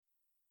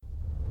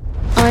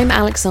I'm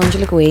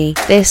Alexandra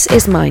Legui. This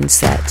is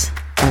Mindset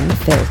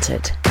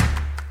Unfiltered.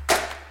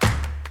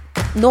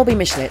 Norbi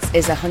Mishlitz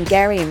is a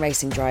Hungarian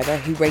racing driver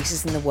who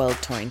races in the World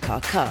Touring Car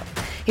Cup.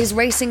 His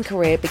racing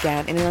career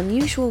began in an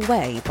unusual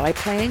way by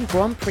playing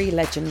Grand Prix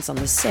legends on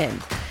the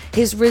sim.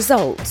 His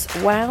results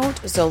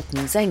wowed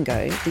Zoltan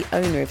Zengo, the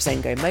owner of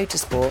Zengo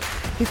Motorsport,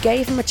 who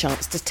gave him a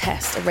chance to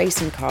test a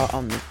racing car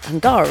on the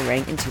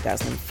Hungaroring in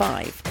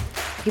 2005.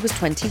 He was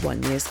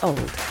 21 years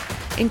old.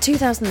 In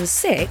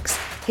 2006,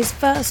 his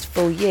first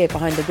full year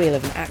behind the wheel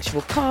of an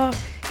actual car,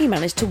 he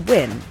managed to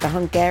win the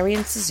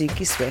Hungarian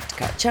Suzuki Swift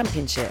Cup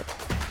Championship.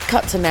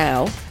 Cut to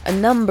now, a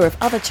number of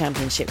other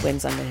championship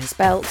wins under his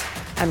belt,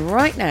 and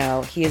right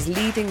now he is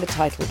leading the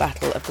title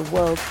battle of the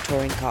World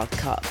Touring Car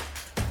Cup.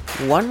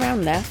 1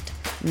 round left,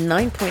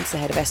 9 points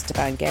ahead of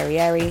Esteban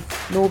Guerrieri.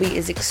 Norbi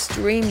is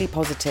extremely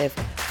positive,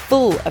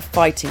 full of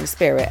fighting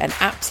spirit, and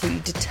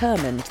absolutely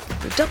determined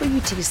that the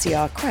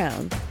WTCR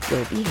crown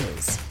will be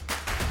his.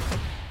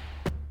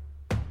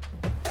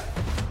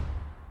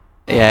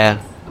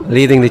 Yeah,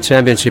 leading the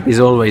championship is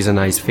always a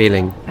nice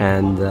feeling,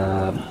 and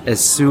as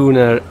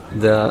sooner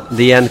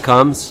the end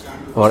comes,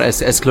 or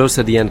as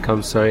closer the end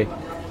comes,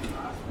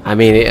 I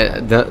mean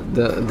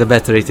the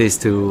better it is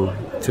to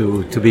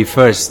be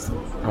first.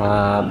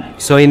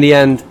 So in the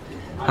end,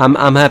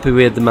 I'm happy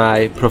with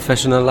my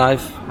professional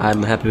life.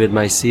 I'm happy with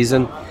my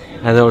season,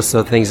 and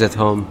also things at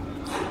home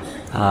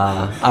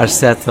are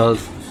settled.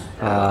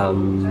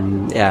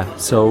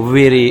 So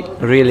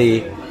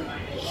really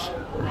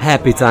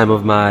happy time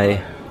of my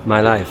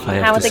life, I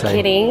have How to are the say.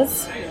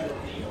 kiddies?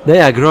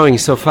 They are growing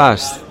so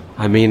fast.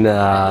 I mean,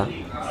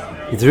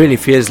 it really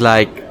feels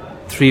like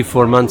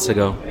 3-4 months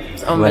ago.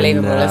 It's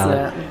unbelievable, isn't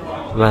it?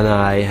 When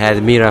I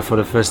had Mira for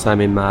the first time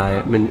in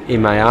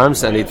my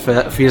arms, and it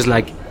feels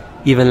like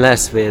even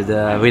less with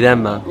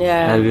Emma.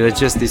 Yeah. And we were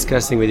just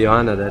discussing with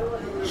Johanna that,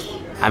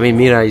 I mean,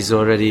 Mira is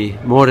already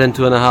more than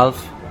 2.5.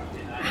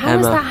 How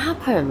has that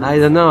happened? I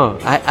don't know.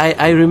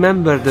 I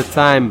remember the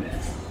time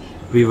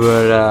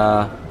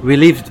we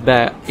lived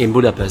back in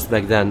Budapest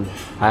back then.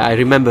 I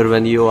remember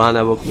when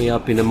Johanna woke me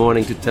up in the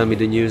morning to tell me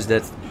the news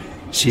that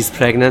she's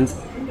pregnant,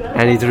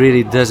 and it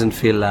really doesn't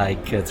feel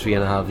like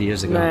 3.5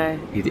 years ago. No.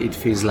 It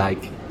feels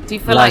like Do you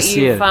feel last like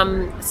year.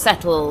 you've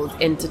settled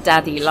into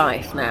daddy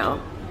life now?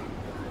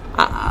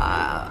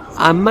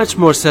 I'm much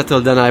more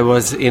settled than I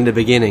was in the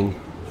beginning.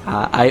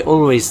 I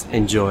always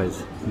enjoyed,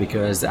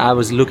 because I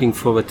was looking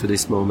forward to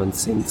this moment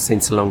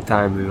since a long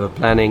time. We were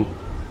planning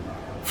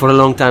for a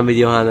long time with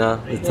Johanna,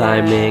 the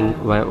timing,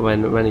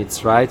 when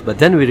it's right. But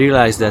then we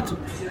realized that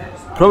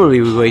probably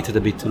we waited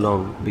a bit too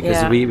long,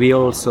 because we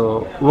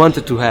also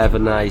wanted to have a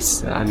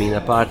nice,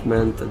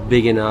 apartment,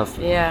 big enough.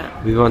 Yeah.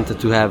 We wanted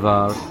to have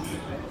our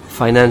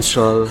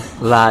financial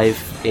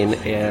life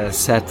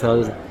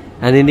settled.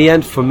 And in the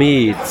end, for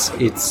me,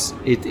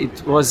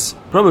 it was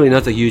probably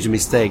not a huge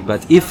mistake.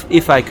 But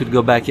if I could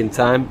go back in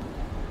time,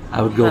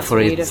 I would go That's for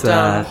what it you'd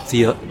have done.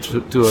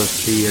 2 or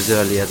 3 years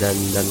earlier than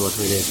what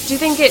we did. Do you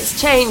think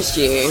it's changed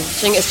you? Do you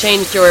think it's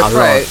changed your A lot.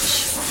 approach?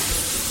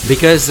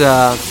 Because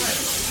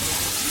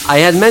I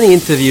had many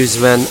interviews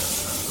when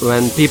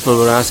people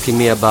were asking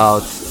me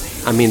about,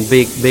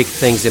 big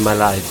things in my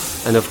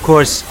life. And of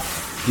course,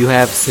 you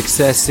have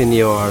success in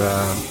your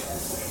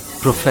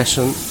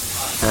profession,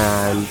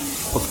 and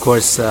of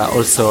course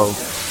also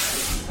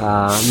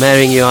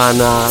marrying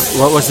Johanna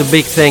was a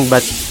big thing,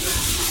 but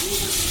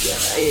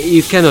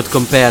you cannot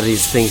compare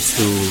these things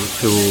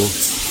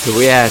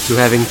to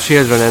having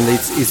children, and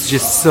it's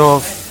just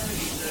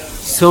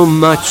so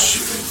much.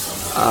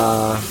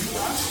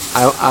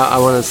 I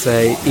want to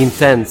say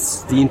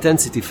intense. The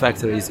intensity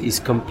factor is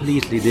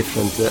completely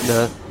different.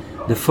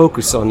 The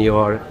focus on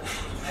your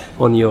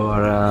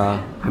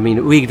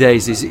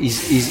weekdays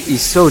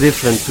is so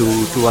different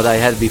to what I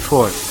had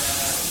before.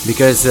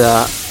 Because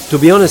to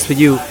be honest with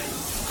you,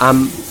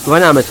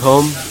 when I'm at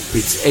home,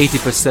 it's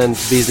 80%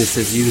 business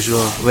as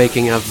usual,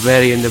 waking up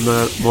very in the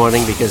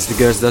morning because the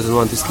girls doesn't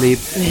want to sleep,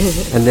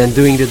 and then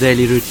doing the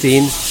daily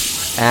routine.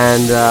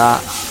 And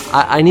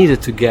I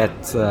needed to get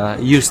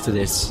used to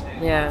this.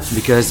 Yeah.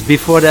 Because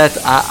before that,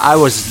 I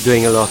was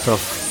doing a lot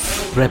of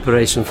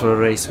preparation for a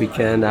race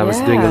weekend. I was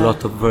doing a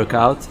lot of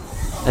workout.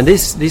 And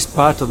this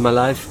part of my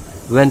life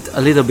went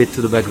a little bit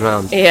to the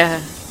background.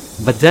 Yeah.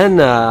 But then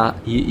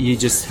you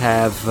just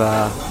have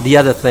the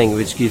other thing,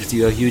 which gives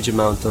you a huge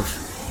amount of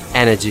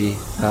energy,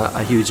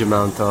 a huge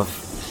amount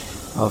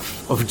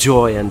of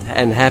joy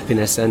and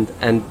happiness,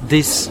 and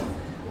this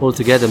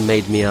altogether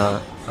made me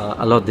a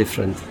lot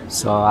different.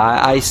 So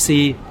I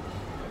see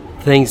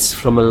things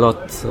from a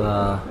lot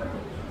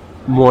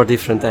more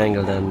different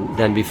angle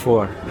than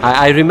before.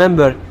 I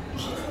remember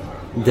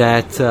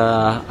that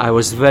I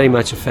was very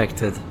much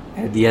affected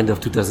at the end of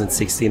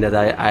 2016 that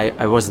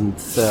I wasn't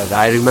third.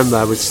 I remember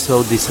I was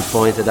so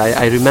disappointed.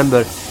 I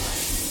remember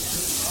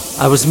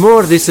I was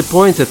more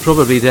disappointed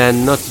probably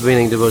than not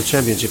winning the World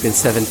Championship in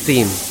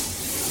 17,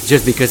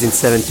 just because in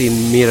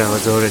 17 Mira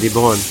was already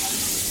born.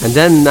 And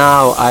then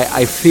now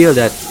I feel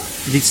that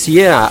this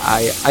year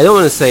I don't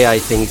want to say I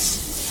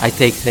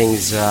take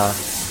things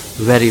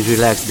very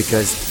relaxed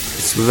because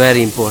it's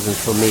very important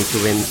for me to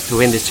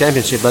win this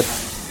championship. But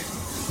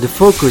the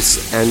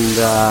focus and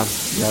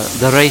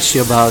the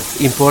ratio about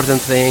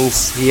important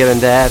things here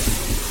and there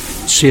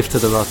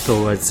shifted a lot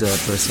towards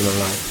personal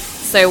life.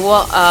 So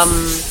what?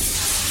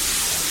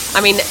 I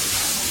mean,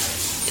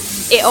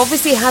 it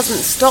obviously hasn't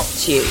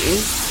stopped you,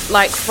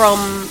 like,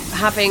 from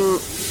having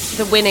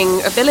the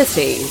winning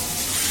ability.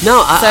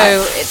 No,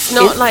 it's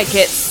not like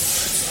it's.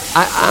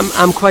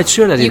 I'm quite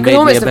sure that You it could made me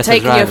almost a have better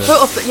taken driver. your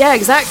foot off. Yeah,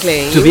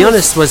 exactly. To be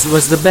honest,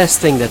 was the best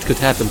thing that could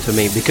happen to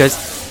me, because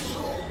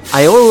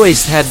I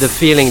always had the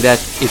feeling that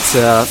it's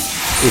a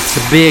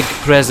big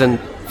present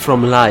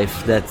from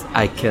life that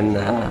I can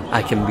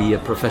be a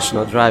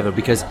professional driver,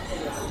 because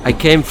I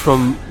came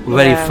from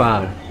very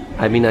far.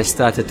 I mean, I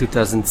started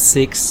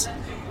 2006.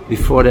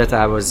 Before that,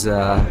 I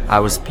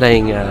was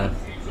playing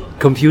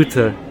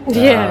computer.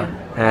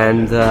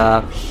 And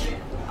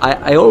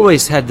I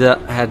always had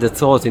the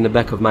thought in the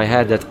back of my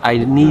head that I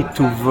need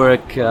to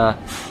work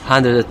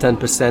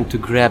 110% to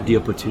grab the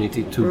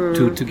opportunity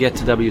to get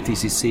to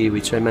WTCC,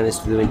 which I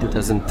managed to do in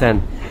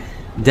 2010.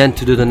 Then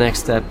to do the next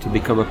step to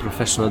become a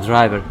professional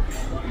driver,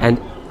 and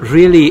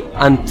really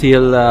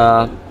until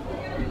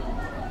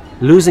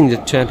losing the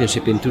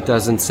championship in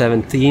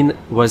 2017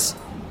 was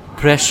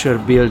pressure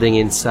building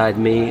inside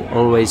me.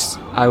 Always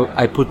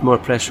I put more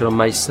pressure on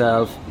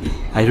myself.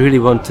 I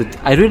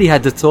really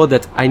had the thought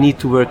that I need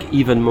to work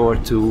even more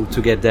to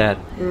get there.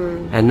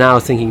 And now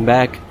thinking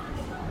back,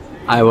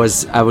 I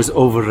was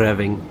over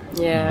revving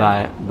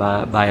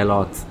by a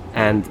lot.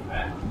 And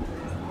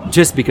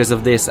just because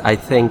of this, I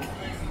think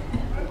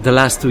the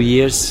last 2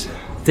 years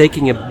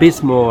taking a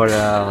bit more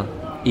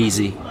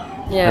easy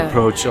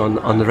approach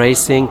on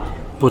racing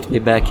put me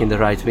back in the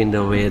right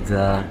window with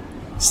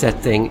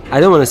setting, I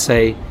don't want to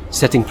say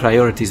setting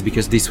priorities,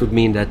 because this would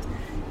mean that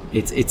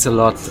it's a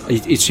lot,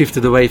 it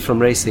shifted away from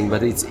racing,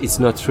 but it's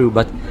not true.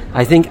 But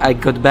I think I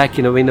got back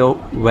in a window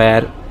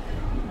where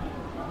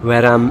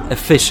I'm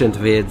efficient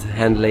with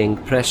handling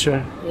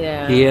pressure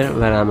here,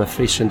 where I'm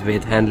efficient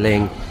with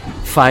handling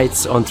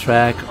fights on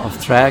track, off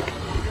track,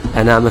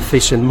 and I'm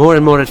more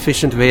and more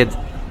efficient with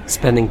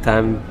spending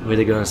time with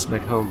the girls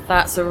back home.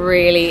 That's a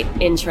really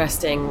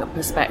interesting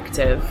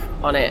perspective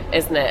on it,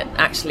 isn't it?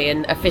 Actually,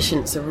 and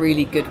efficient's a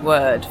really good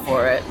word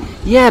for it.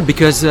 Yeah,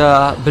 because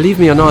believe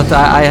me or not,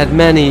 I had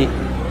many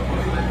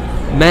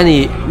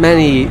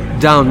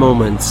down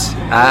moments.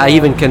 I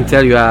even can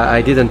tell you,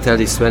 I didn't tell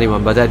this to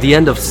anyone, but at the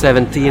end of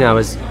 17 I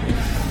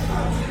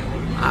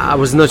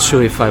was not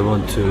sure if I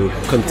want to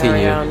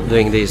continue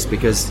doing this,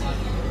 because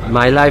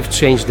my life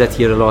changed that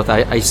year a lot.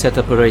 I set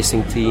up a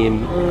racing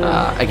team.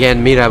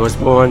 Again, Mira was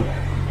born.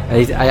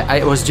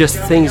 I was just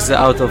things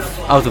out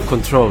of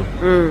control.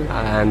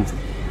 And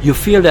you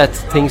feel that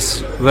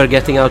things were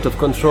getting out of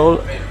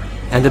control.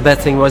 And the bad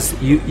thing was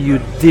you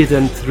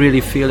didn't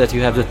really feel that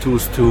you have the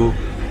tools to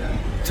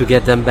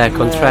get them back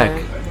on track.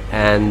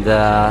 And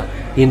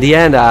in the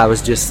end, I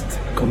was just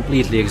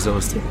completely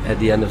exhausted at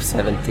the end of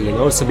 17.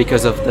 Also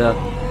because of the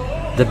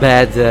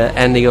bad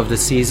ending of the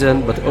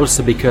season, but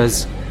also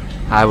because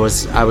I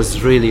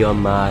was really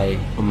on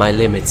my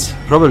limits.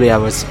 Probably I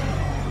was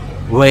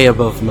way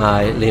above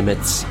my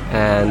limits,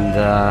 and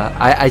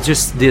I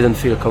just didn't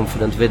feel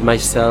confident with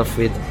myself,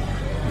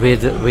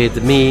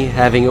 with me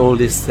having all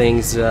these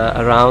things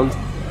around,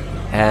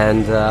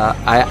 and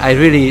I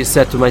really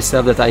said to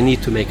myself that I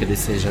need to make a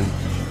decision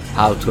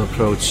how to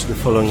approach the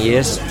following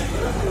years,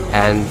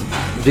 and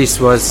this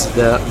was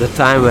the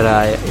time when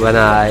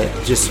I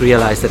just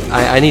realized that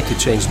I need to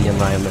change the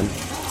environment.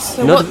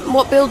 So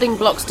what building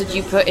blocks did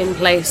you put in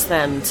place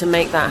then to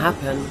make that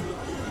happen?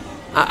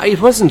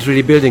 It wasn't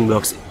really building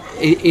blocks.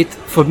 It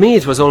for me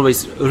it was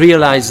always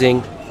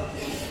realizing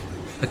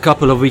a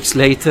couple of weeks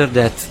later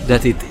that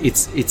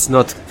it's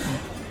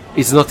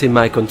not in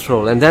my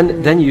control, and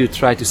then you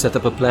try to set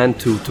up a plan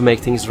to make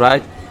things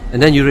right,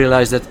 and then you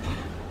realize that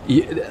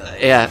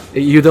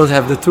you don't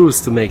have the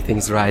tools to make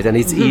things right, and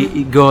it's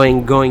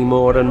going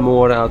more and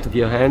more out of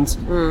your hands.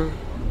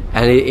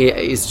 And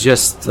it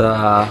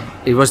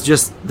was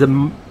just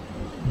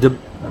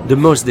the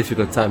most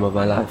difficult time of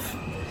my life.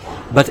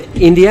 But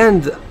in the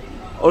end,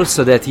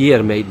 also that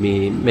year made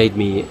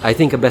me I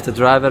think a better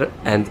driver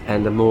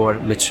and a more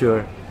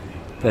mature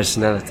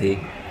personality.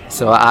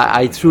 So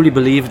I truly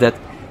believe that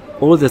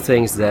all the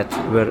things that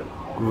were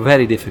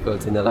very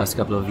difficult in the last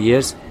couple of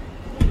years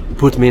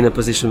put me in a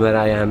position where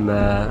I am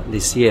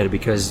this year.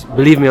 Because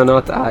believe me or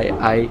not,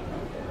 I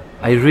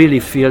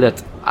really feel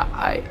that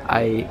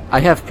I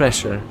have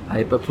pressure.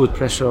 I put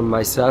pressure on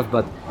myself,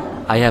 but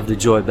I have the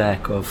joy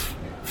back of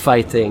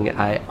fighting.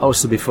 I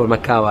also, before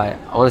Macau,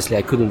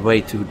 I couldn't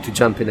wait to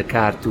jump in a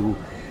car to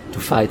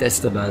fight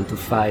Esteban, to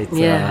fight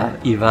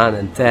Ivan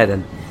and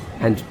Ted,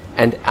 and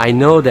I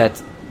know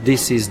that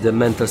this is the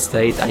mental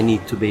state I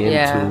need to be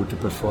in to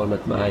perform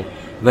at my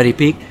very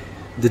peak.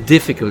 The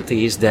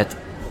difficulty is that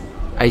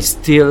I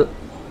still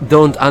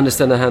don't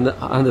understand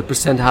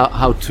 100%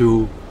 how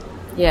to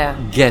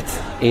get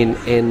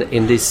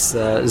in this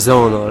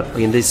zone or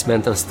in this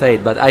mental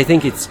state, but I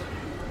think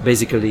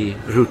basically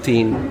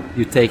routine.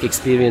 You take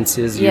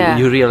experiences,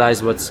 you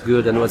realize what's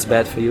good and what's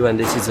bad for you, and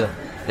this is a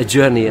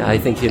journey I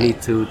think you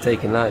need to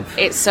take in life.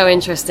 It's so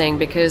interesting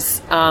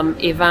because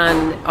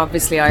Ivan,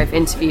 obviously I've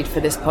interviewed for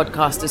this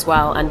podcast as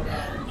well, and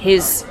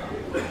his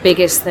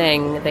biggest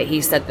thing that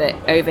he said that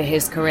over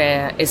his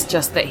career is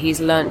just that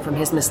he's learned from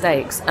his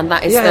mistakes, and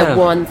that is the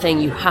one thing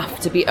you have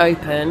to be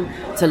open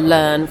to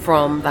learn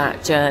from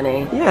that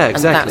journey. Yeah, exactly.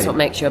 And that's what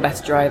makes you a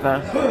better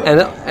driver.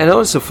 And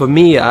also for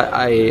me,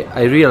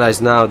 I realize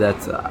now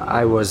that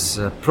I was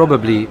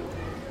probably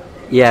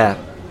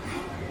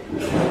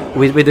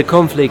with the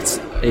conflicts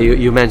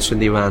you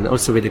mentioned, Ivan,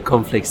 also with the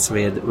conflicts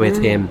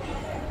with him,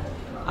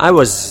 I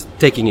was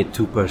taking it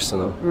too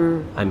personal.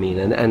 I mean,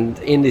 and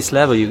in this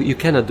level, you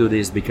cannot do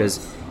this because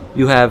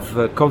you have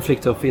a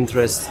conflict of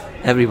interest.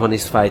 Everyone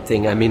is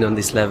fighting. I mean, on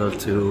this level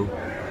to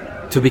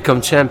become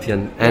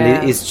champion, and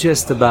it's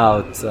just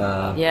about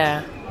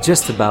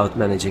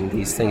managing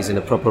these things in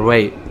a proper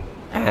way.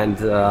 And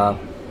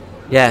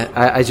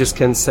I just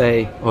can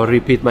say or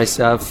repeat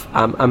myself.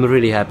 I'm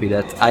really happy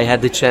that I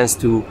had the chance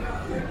to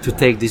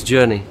take this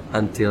journey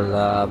until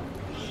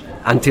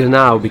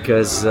now,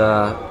 because.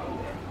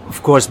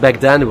 Of course,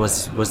 back then it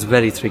was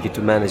very tricky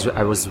to manage.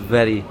 I was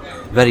very,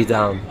 very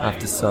down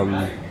after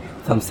some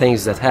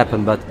things that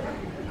happened, but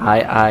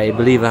I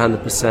believe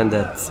 100%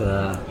 that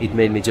it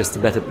made me just a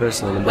better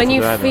person and a better When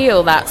you driver.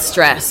 feel that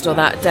stressed or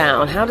that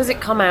down, how does it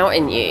come out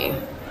in you?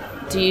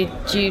 Do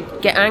you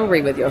get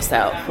angry with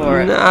yourself?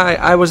 Or? No,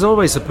 I was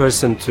always a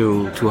person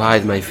to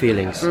hide my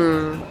feelings.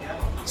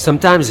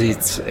 Sometimes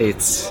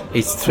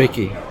it's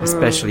tricky,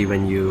 especially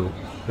when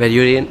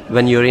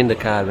you're in the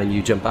car, when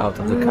you jump out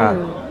of the car.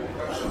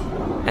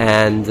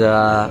 And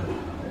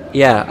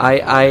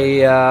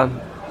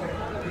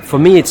for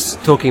me, it's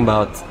talking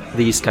about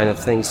these kind of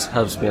things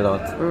helps me a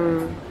lot.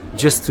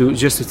 Just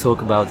to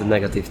talk about the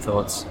negative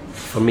thoughts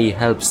for me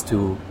helps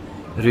to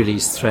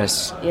release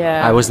stress.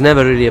 I was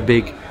never really a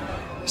big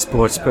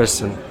sports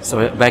person,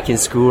 so back in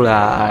school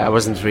I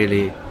wasn't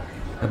really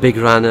a big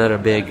runner, a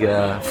big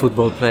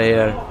football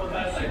player.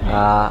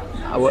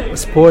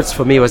 Sports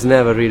for me was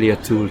never really a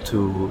tool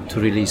to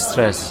release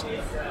stress.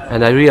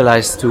 And I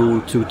realized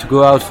to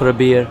go out for a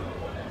beer,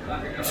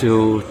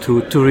 to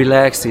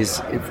relax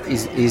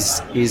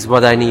is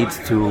what I need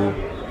to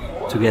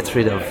get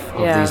rid of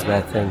these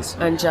bad things.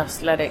 And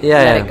just let it go.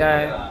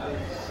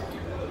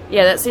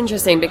 Yeah, that's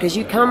interesting because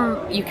you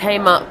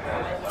came up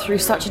through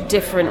such a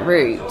different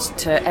route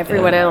to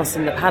everyone else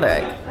in the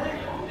paddock.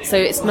 So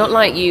it's not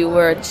like you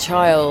were a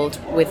child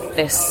with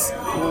this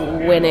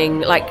winning.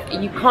 Like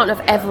you can't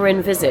have ever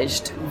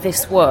envisaged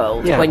this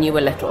world when you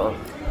were little.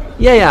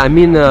 I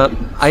mean,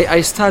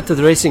 I started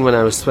racing when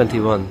I was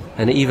 21,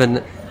 and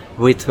even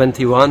with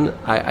 21,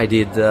 I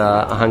did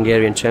a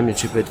Hungarian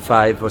championship with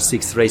 5 or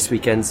 6 race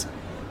weekends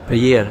per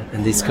year,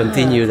 and this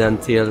continued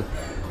until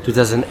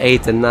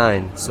 2008 and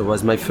 9. So it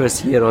was my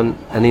first year on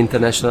an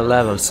international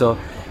level. So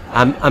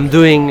I'm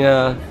doing,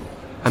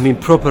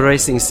 proper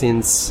racing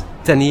since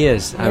 10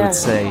 years, I would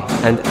say.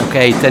 And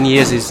 10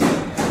 years is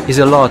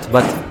a lot,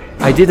 but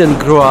I didn't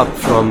grow up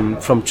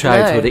from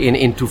childhood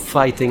into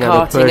fighting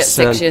other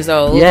person. At 6 years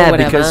old, or whatever.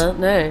 Because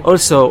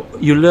also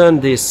you learn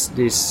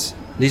these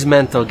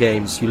mental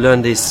games. You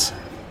learn this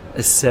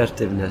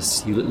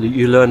assertiveness.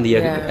 You learn the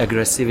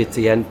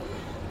aggressivity. And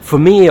for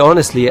me,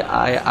 honestly,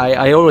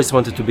 I always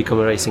wanted to become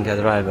a racing car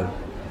driver.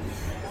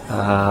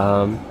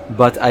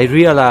 But I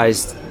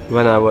realized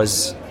when I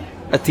was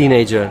a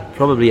teenager,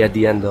 probably at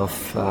the end of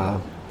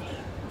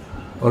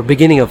or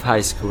beginning of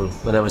high school,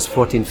 when I was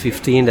 14,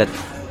 15, that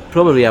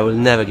probably I will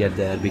never get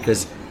there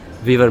because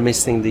we were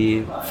missing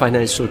the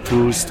financial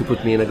tools to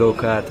put me in a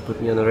go-kart, to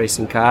put me on a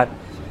racing car.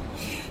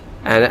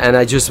 And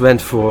I just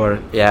went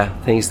for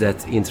things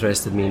that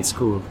interested me in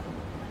school.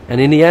 And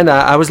in the end,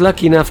 I was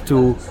lucky enough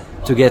to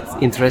get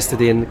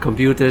interested in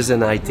computers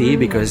and IT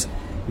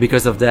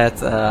because of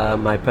that,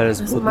 my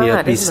parents put me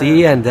on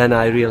PC, and then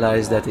I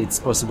realized that it's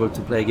possible to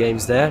play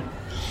games there.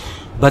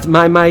 But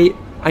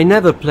I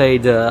never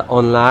played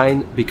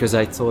online because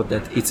I thought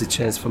that it's a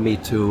chance for me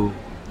to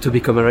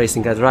become a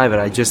racing car driver.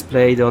 I just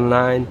played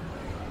online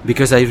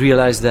because I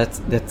realized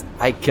that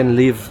I can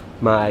live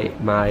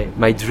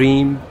my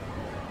dream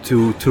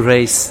to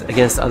race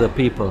against other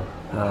people.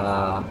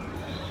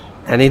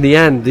 And in the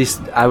end,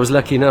 I was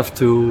lucky enough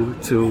to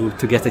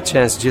get a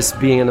chance just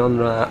being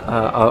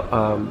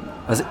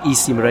as an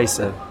eSIM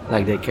racer,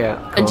 like they care.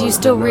 And do you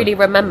still really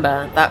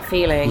remember that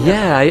feeling?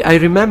 Yeah, I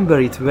remember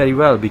it very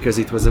well because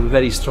it was a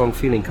very strong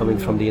feeling coming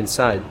from the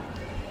inside.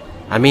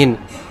 I mean,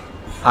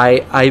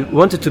 I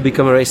wanted to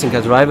become a racing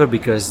car driver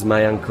because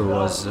my uncle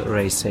was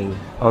racing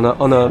on a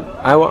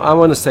I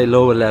want to say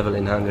lower level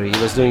in Hungary.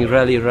 He was doing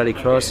rally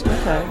cross,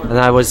 and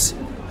I was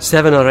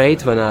 7 or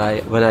 8 when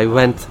I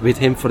went with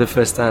him for the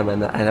first time,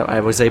 and I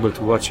was able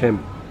to watch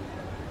him.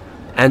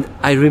 And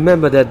I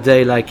remember that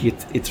day like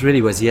it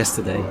really was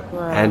yesterday.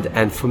 Wow.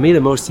 And for me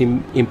the most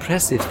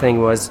impressive thing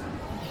was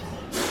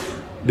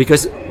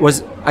because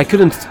I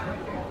couldn't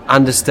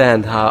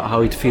understand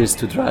how it feels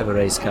to drive a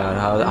race car,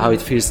 how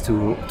it feels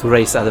to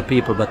race other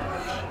people, but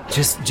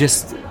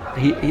just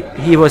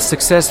he was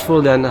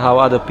successful than how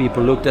other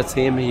people looked at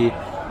him. He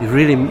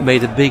really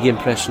made a big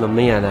impression on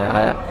me, and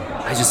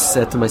I just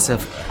said to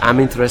myself, I'm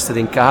interested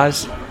in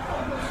cars.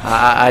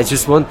 I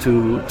just want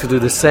to do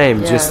the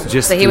same. Yeah.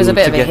 Just so he was a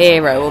bit of a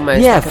hero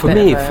almost. Yeah,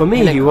 like for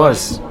me he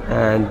was,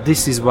 and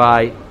this is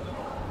why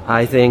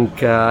I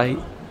think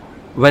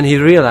when he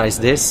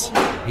realized this,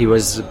 he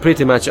was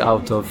pretty much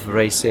out of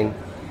racing.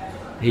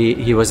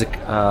 He was a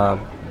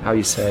how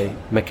you say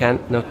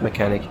not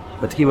mechanic,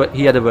 but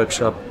he had a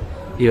workshop.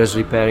 He was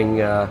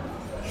repairing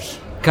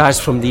cars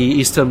from the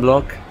Eastern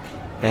Bloc,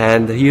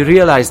 and he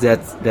realized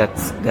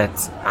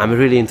that I'm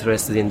really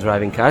interested in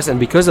driving cars, and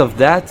because of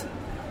that,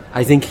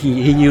 I think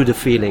he knew the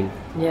feeling,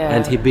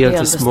 and he built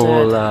a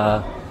small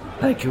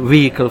like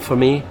vehicle for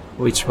me,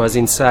 which was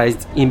inside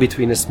in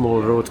between a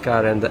small road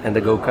car and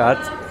a go-kart.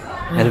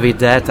 And with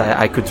that,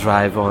 I could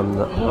drive on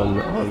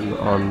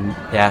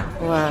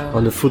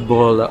the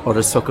football or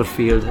the soccer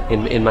field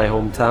in my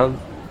hometown.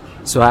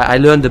 So I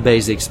learned the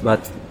basics,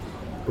 but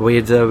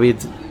with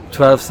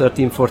 12,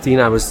 13, 14,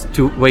 I was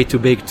way too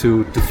big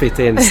to fit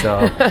in.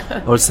 So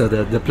also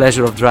the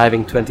pleasure of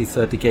driving 20,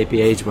 30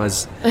 kph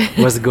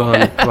was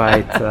gone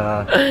quite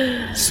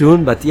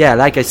soon. But yeah,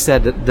 like I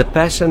said, the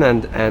passion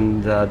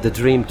and the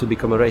dream to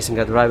become a racing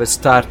car driver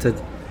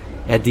started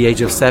at the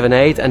age of 7,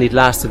 8, and it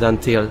lasted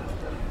until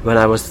when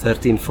I was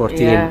 13, 14.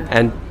 Yeah.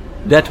 And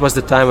that was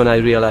the time when I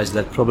realized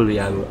that probably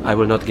I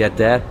will not get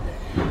there.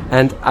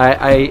 And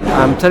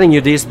I'm telling you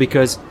this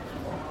because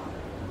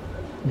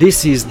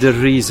this is the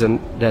reason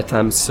that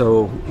I'm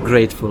so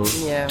grateful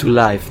to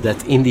life,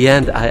 that in the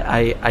end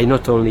I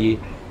not only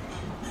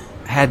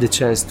had the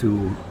chance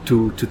to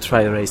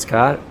try a race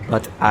car,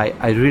 but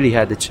I really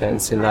had the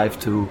chance in life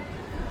to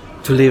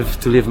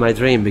live my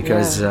dream,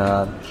 because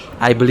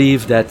I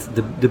believe that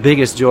the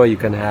biggest joy you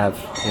can have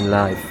in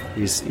life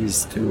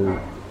is to,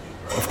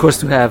 of course,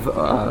 to have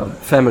a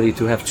family,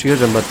 to have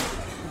children, but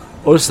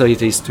also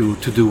it is to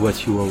do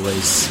what you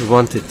always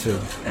wanted to.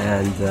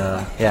 And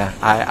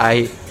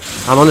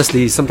I'm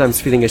honestly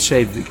sometimes feeling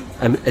ashamed.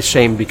 I'm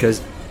ashamed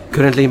because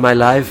currently in my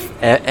life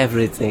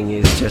everything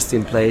is just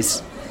in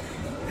place,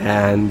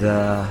 and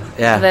So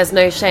there's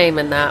no shame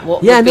in that.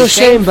 What yeah, would no be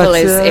shame, shameful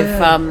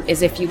but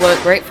is if you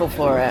weren't grateful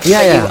for it. Yeah,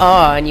 but yeah. you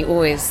are, and you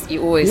always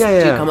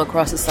do come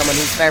across as someone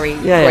who's very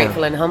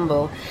grateful and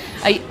humble.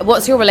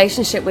 What's your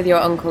relationship with your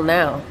uncle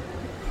now?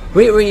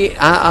 We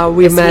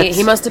met.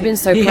 He must have been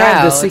so he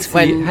had proud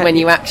the when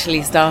you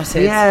actually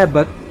started. Yeah,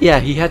 but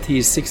he had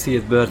his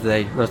 60th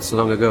birthday not so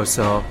long ago,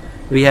 so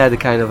we had a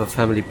kind of a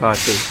family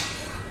party,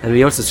 and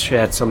we also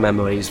shared some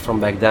memories from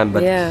back then.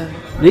 But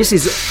this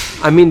is,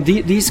 I mean,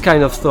 these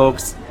kind of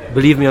talks,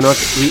 believe me or not,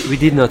 we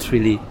did not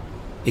really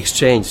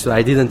exchange. So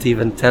I didn't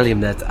even tell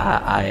him that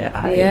I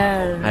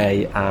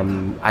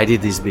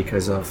did this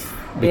because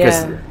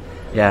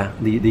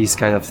these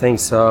kind of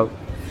things. So.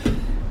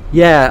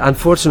 Yeah,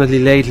 unfortunately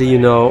lately,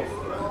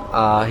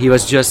 he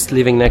was just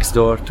living next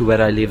door to where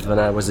I lived when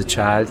I was a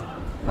child,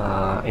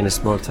 in a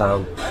small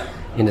town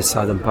in the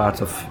southern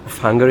part of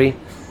Hungary.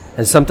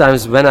 And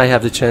sometimes when I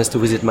have the chance to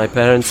visit my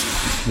parents,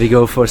 we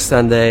go for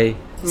Sunday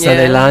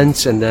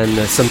lunch, and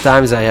then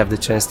sometimes I have the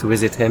chance to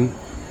visit him.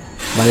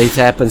 But it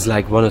happens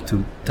like 1 or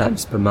 2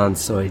 times per month,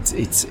 so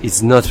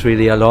it's not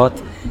really a lot.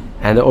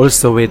 And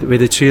also with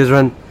the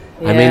children,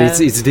 I mean,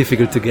 it's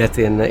difficult to get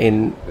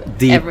in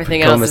deep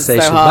Everything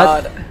conversation, else is so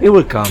hard. but it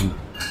will come.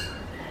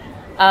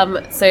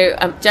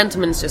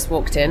 Gentleman's just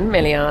walked in,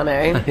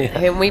 Miliano,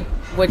 whom we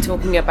were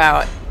talking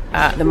about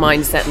the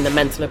mindset and the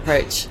mental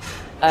approach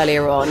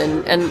earlier on,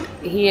 and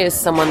he is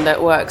someone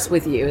that works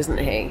with you, isn't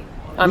he?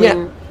 I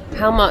mean,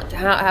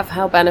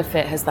 how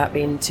benefit has that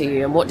been to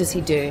you, and what does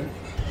he do?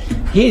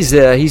 He's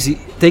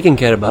taking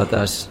care about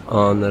us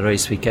on the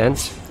race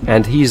weekends,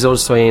 and he's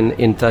also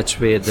in touch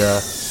with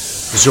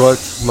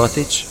Zsolt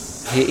Matic.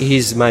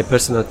 He's my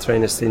personal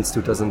trainer since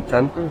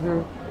 2010,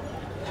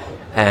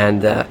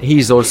 and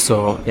he's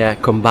also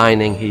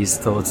combining his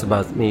thoughts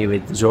about me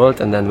with Zsolt.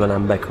 And then when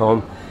I'm back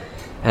home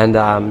and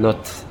I'm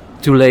not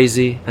too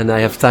lazy and I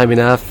have time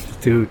enough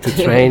to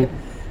train,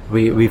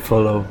 we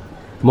follow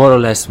more or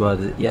less what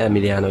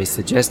Emiliano is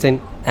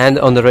suggesting. And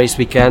on the race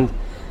weekend,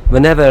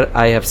 whenever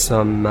I have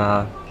some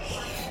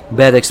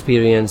bad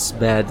experience,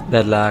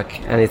 bad luck,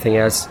 anything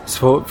else.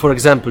 So, for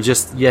example,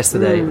 just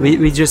yesterday,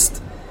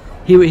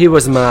 he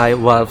was my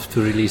valve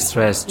to release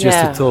stress, just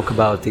to talk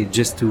about it,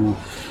 just to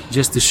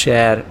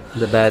share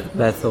the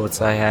bad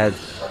thoughts I had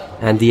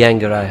and the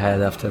anger I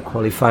had after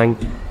qualifying.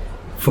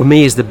 For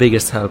me, is the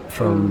biggest help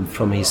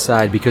from his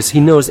side, because he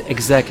knows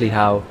exactly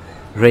how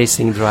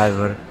racing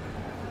driver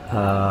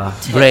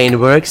brain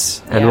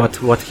works and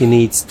what he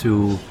needs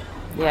to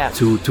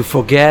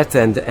forget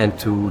and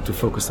to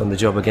focus on the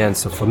job again.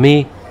 So for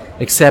me,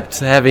 except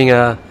having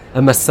a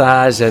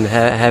massage and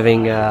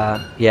having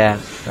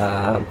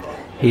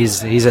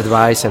his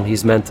advice and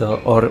his mental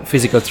or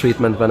physical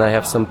treatment when I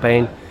have some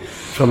pain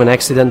from an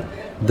accident,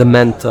 the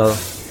mental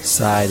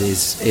side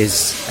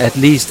is at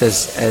least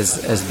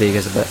as big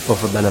of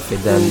a benefit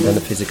than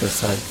the physical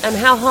side. And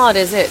how hard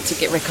is it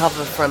to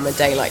recover from a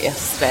day like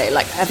yesterday?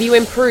 Like, have you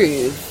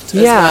improved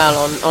as well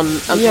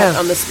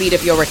on the speed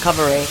of your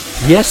recovery?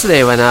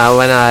 Yesterday when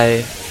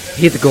I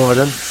hit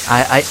Gordon,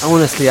 I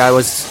honestly I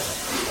was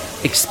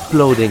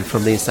exploding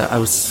from the inside. I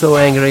was so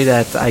angry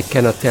that I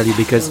cannot tell you,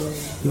 because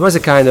it was a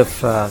kind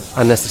of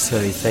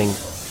unnecessary thing,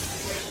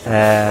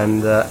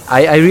 and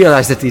I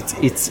realized that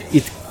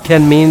it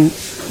can mean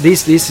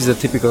this is a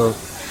typical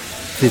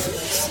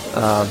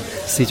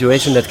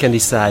situation that can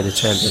decide a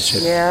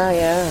championship.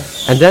 Yeah.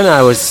 And then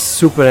I was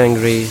super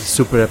angry,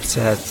 super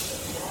upset.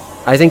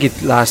 I think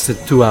it lasted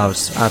 2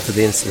 hours after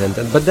the incident,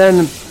 but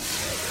then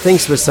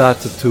things were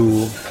started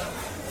to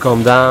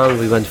calm down.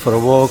 We went for a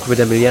walk with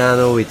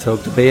Emiliano, we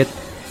talked a bit,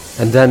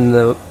 and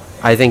then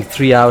I think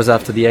 3 hours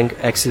after the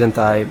accident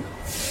I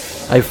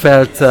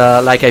felt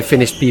like I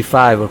finished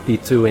P5 or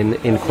P2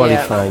 in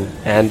qualifying,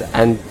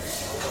 and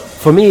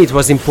for me it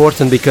was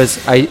important because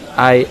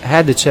I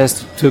had the chance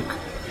to took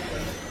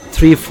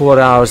 3-4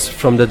 hours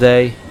from the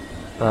day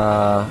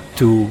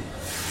to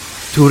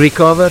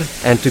recover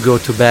and to go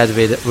to bed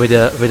with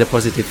a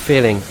positive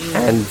feeling,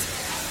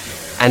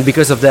 and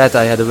because of that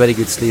I had a very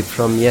good sleep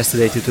from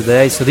yesterday to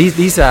today. So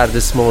these are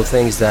the small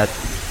things that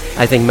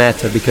I think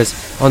matter, because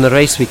on a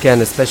race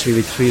weekend, especially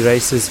with 3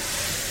 races,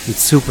 it's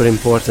super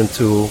important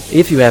to,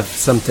 if you have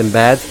something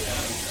bad,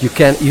 you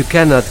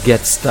cannot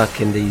get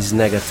stuck in these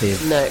negative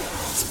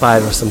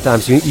spirals.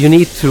 Sometimes you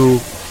need to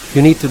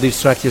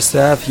distract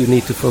yourself. You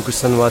need to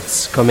focus on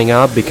what's coming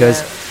up,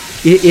 because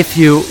if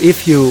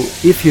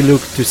you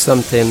look to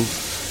something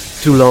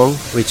too long,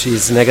 which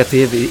is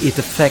negative, it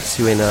affects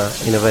you in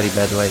a very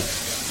bad way.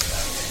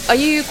 Are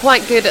you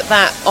quite good at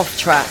that off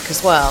track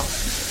as well?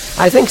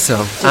 I think so.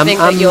 Do you think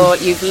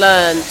that you've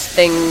learned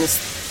things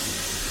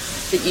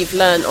that you've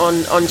learned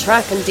on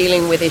track and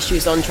dealing with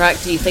issues on track?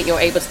 Do you think you're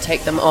able to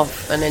take them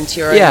off and into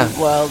your own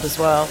world as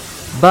well?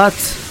 But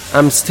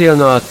I'm still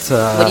not...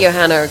 Would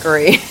Johanna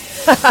agree?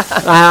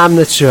 I'm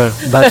not sure.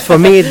 But for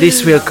me,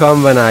 this will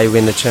come when I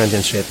win the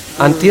championship.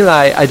 Until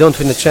I don't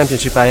win the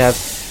championship, I have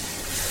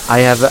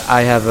I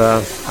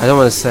don't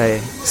want to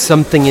say,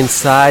 something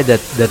inside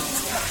that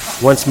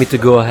wants me to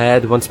go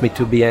ahead, wants me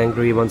to be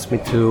angry, wants me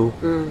to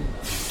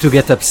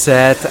get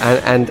upset,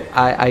 and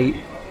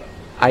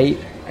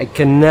I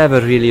can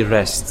never really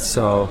rest.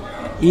 So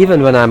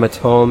even when I'm at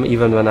home,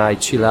 even when I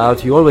chill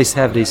out, you always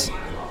have this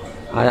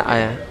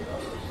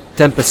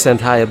 10%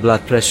 higher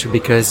blood pressure,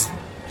 because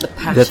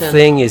the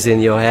thing is in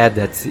your head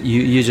that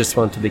you just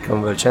want to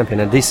become world champion,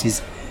 and this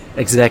is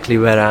exactly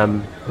where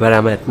I'm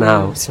at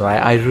now. So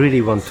I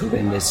really want to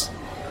win this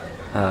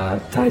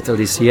title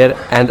this year,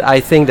 and I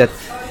think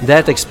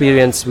that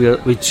experience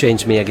will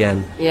change me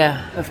again.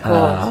 Yeah, of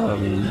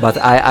course. But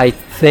I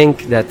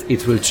think that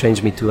it will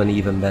change me to an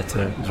even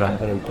better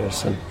driver in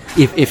person,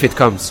 if it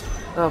comes.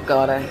 Oh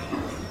God,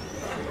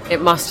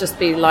 it must just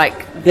be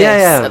like this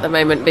at the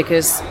moment,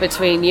 because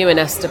between you and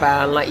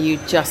Esteban, like you're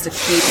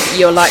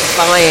like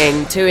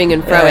vying, toing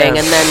and froing,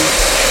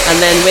 and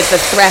then with the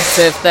threat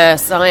of the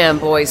Cyan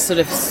boys, sort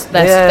of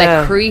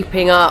they're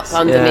creeping up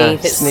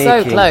underneath. It's sneaky.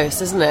 So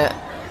close, isn't it?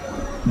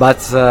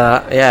 But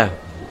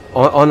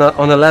on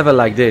a level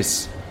like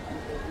this,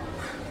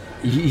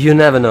 you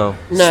never know.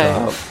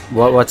 No.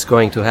 So what's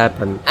going to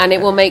happen? And it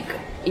will make,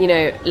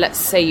 let's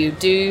say you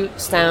do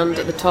stand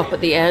at the top at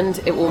the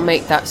end, it will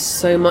make that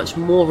so much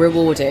more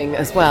rewarding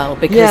as well,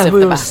 because of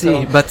the battle.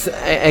 See. But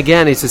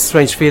again, it's a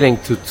strange feeling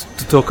to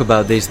talk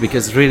about this,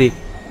 because really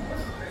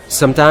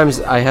sometimes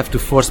I have to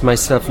force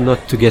myself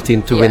not to get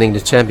into winning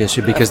the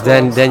championship, because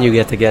then you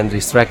get again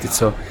distracted.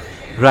 So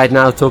right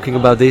now, talking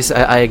about this,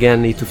 I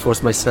again need to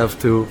force myself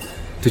to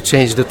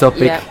change the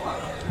topic,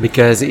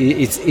 because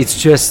it's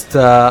just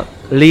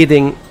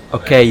leading.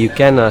 Okay, you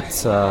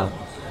cannot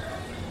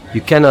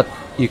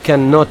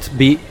not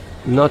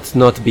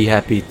be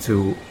happy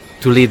to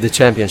lead the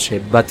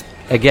championship. But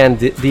again,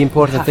 the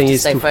important thing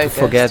is to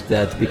forget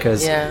that,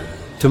 because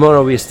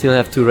tomorrow we still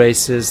have 2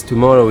 races.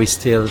 Tomorrow we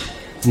still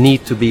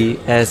need to be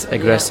as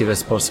aggressive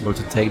as possible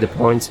to take the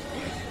points,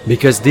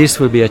 because this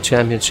will be a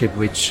championship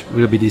which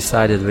will be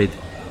decided with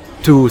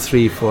 2,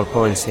 3, 4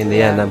 points in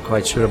the end. I'm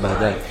quite sure about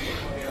that.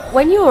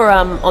 When you're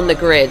on the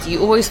grid,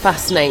 you always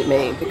fascinate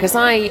me, because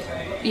I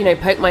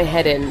poke my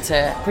head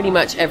into pretty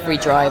much every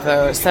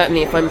driver, or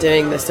certainly if I'm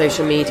doing the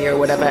social media or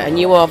whatever, and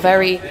you are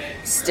very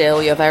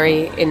still, you're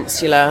very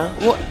insular.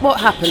 What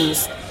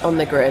happens on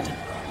the grid?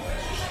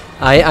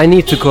 I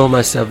need to calm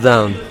myself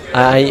down.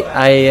 I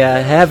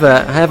have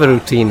a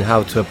routine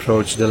how to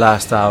approach the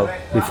last hour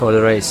before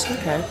the race.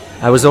 Okay.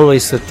 I was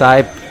always the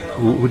type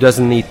who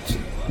doesn't need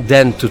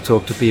then to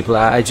talk to people.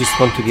 I just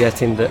want to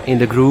get in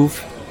the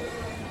groove,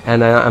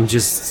 and I'm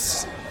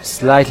just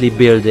slightly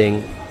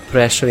building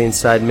pressure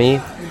inside me,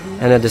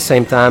 and at the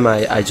same time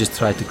I just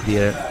try to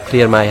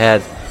clear my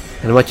head.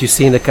 And what you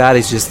see in the car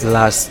is just the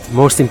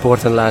most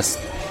important last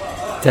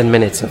 10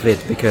 minutes of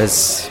it,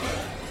 because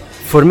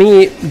for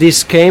me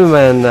this came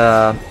when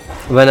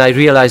I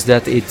realized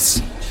that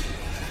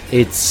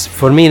it's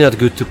for me not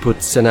good to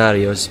put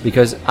scenarios,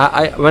 because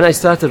when I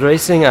started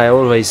racing, I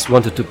always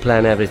wanted to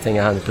plan everything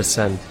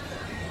 100%,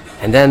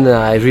 and then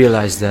I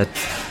realized that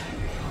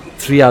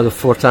 3 out of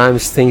 4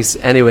 times things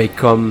anyway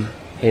come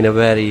in a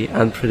very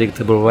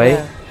unpredictable way.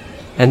 Yeah.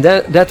 And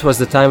that was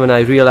the time when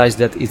I realized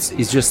that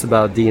it's just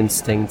about the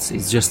instincts.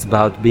 It's just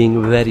about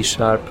being very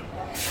sharp,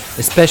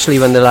 especially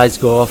when the lights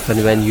go off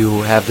and when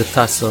you have the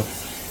tussle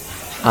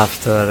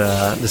after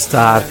the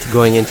start,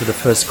 going into the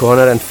first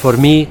corner. And for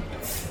me,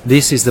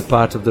 this is the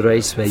part of the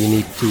race where you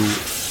need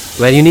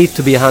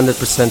to be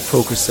 100%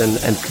 focused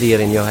and clear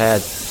in your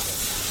head.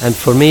 And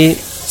for me,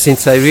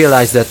 since I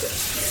realized that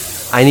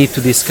I need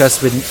to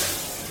discuss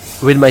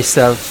with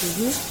myself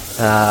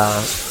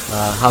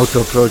how to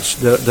approach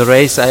the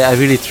race, I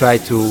really try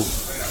to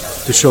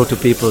show to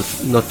people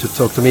not to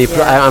talk to me.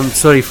 Yeah. I'm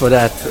sorry for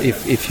that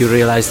if you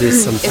realize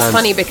this sometimes. It's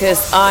funny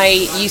because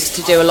I used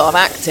to do a lot of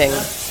acting,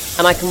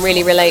 and I can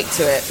really relate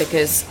to it,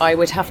 because I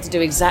would have to do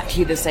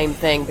exactly the same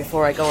thing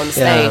before I go on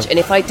stage. And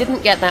if I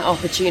didn't get that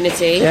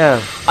opportunity,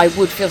 I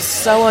would feel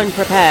so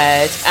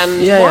unprepared.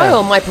 And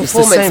while my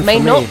performance may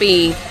not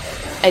be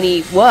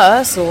any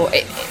worse, or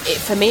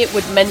for me it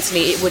would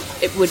mentally,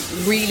 it would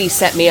really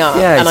set me up,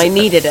 and I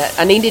needed it.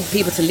 I needed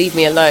people to leave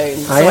me alone.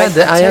 So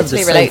I have the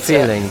same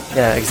feeling.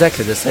 Yeah,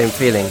 exactly the same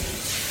feeling.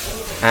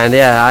 And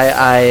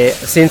I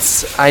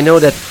since I know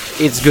that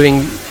it's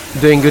doing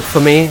good for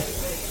me,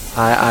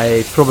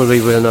 I probably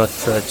will not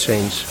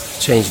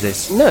change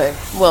this. No,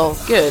 well,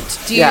 good.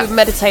 Do you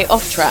meditate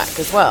off track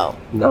as well?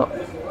 No.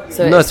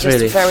 So not it's just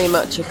really. very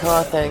much a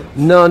car thing.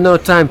 No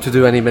time to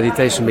do any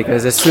meditation,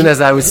 because as soon as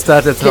I would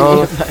start at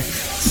home,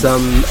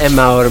 some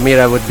Emma or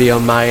Mira would be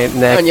on my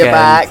neck. On your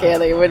back, yeah,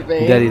 they would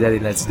be. Daddy,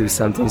 let's do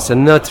something. So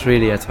not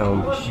really at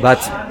home.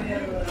 But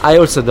I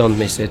also don't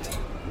miss it.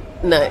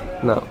 No.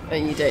 No.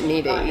 And you don't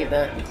need it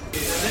either.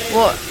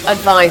 What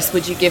advice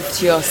would you give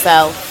to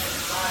yourself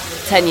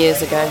 10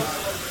 years ago?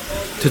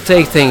 To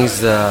take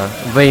things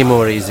way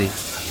more easy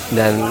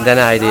than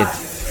I did.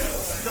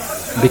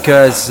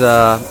 Because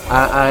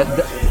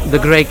the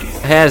grey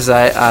hairs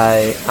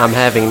I'm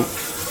having,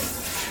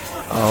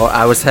 or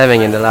I was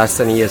having in the last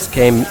 10 years,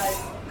 came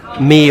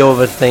me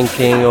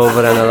overthinking,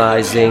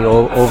 overanalyzing,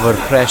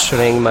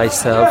 over-pressuring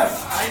myself.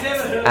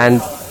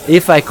 And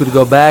if I could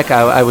go back,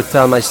 I would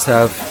tell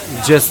myself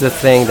just the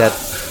thing that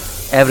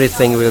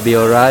everything will be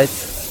alright,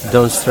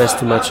 don't stress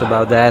too much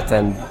about that,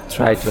 and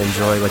try to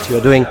enjoy what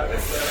you're doing.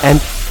 And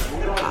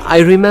I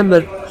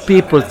remember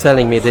people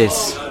telling me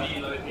this,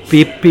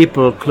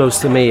 people close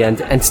to me,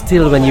 and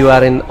still when you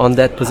are on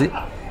that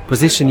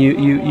position,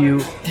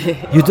 you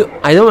do,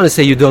 I don't want to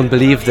say you don't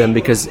believe them,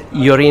 because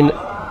you're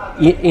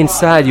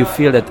inside you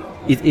feel that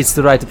it's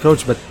the right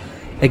approach, but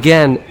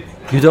again,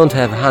 you don't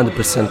have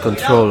 100%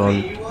 control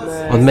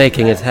on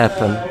making it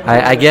happen.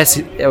 I guess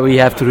we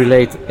have to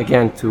relate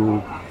again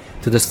to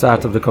the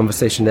start of the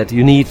conversation, that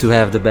you need to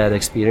have the bad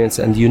experience,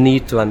 and you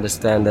need to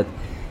understand that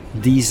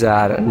these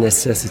are a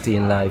necessity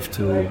in life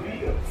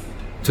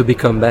to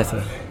become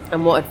better.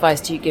 And what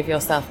advice do you give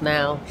yourself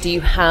now? Do you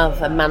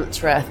have a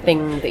mantra, a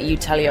thing that you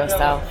tell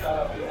yourself?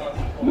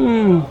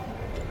 No.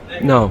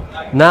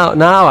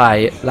 Now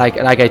I like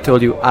I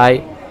told you,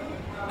 I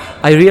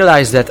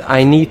realized that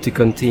I need to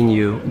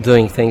continue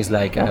doing things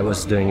like I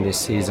was doing this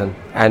season,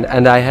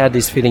 and I had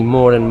this feeling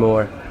more and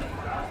more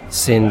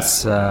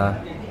since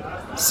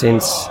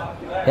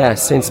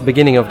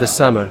beginning of the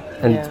summer,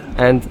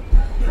 and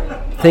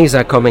things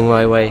are coming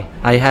my way.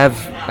 I have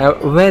a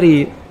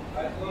very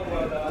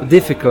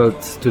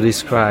difficult to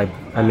describe.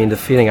 I mean, the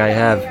feeling I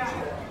have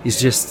is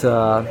just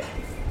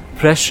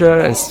pressure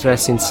and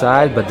stress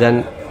inside, but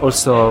then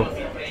also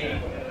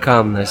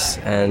calmness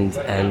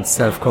and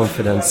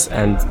self-confidence,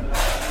 and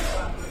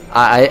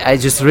I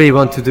just really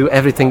want to do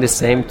everything the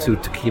same to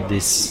keep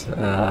this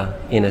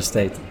inner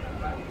state.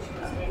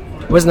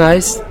 It was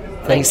nice.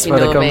 Thanks for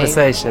the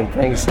conversation.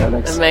 Thanks,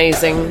 Alex.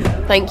 Amazing.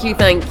 Thank you.